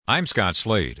I'm Scott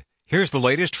Slade. Here's the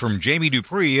latest from Jamie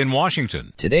Dupree in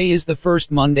Washington. Today is the first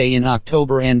Monday in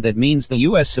October, and that means the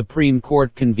U.S. Supreme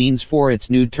Court convenes for its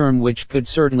new term, which could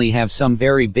certainly have some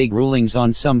very big rulings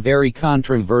on some very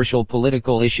controversial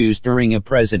political issues during a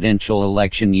presidential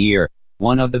election year.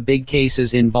 One of the big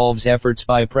cases involves efforts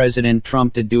by President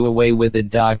Trump to do away with the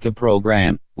DACA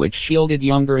program, which shielded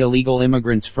younger illegal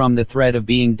immigrants from the threat of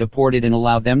being deported and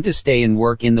allowed them to stay and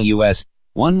work in the U.S.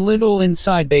 One little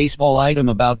inside baseball item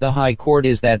about the High Court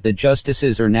is that the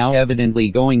justices are now evidently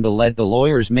going to let the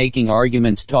lawyers making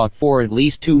arguments talk for at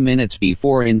least 2 minutes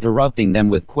before interrupting them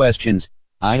with questions.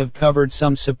 I have covered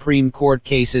some Supreme Court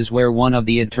cases where one of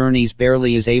the attorneys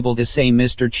barely is able to say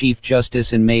 "Mr. Chief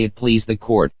Justice and may it please the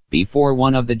court" before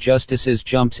one of the justices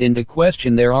jumps in to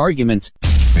question their arguments.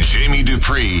 Jamie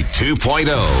Dupree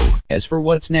 2.0. As for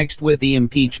what's next with the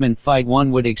impeachment fight,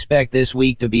 one would expect this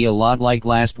week to be a lot like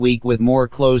last week, with more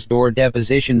closed-door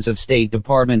depositions of State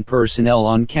Department personnel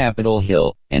on Capitol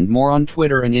Hill, and more on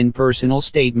Twitter and impersonal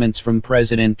statements from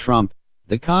President Trump.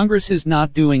 The Congress is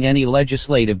not doing any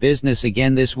legislative business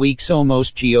again this week, so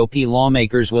most GOP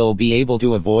lawmakers will be able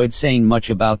to avoid saying much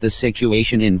about the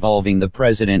situation involving the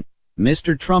president.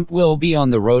 Mr. Trump will be on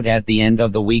the road at the end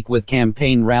of the week with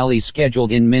campaign rallies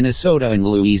scheduled in Minnesota and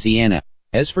Louisiana.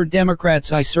 As for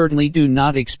Democrats, I certainly do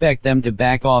not expect them to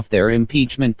back off their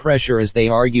impeachment pressure as they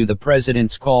argue the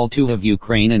president's call to have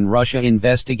Ukraine and Russia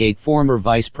investigate former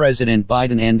Vice President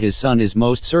Biden and his son is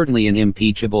most certainly an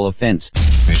impeachable offense.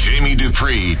 Jamie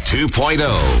Dupree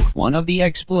 2.0. One of the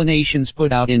explanations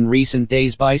put out in recent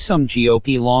days by some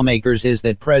GOP lawmakers is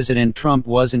that President Trump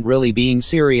wasn't really being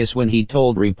serious when he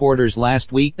told reporters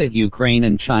last week that Ukraine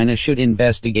and China should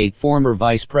investigate former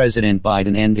Vice President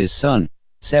Biden and his son.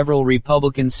 Several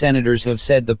Republican senators have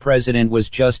said the president was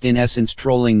just in essence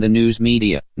trolling the news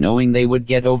media, knowing they would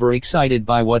get overexcited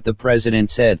by what the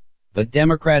president said. But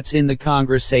Democrats in the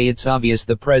Congress say it's obvious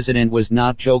the president was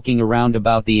not joking around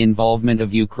about the involvement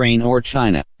of Ukraine or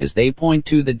China, as they point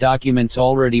to the documents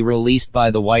already released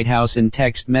by the White House and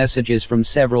text messages from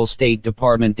several State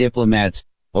Department diplomats.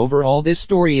 Overall, this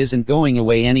story isn't going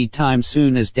away anytime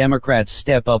soon as Democrats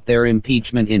step up their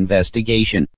impeachment investigation.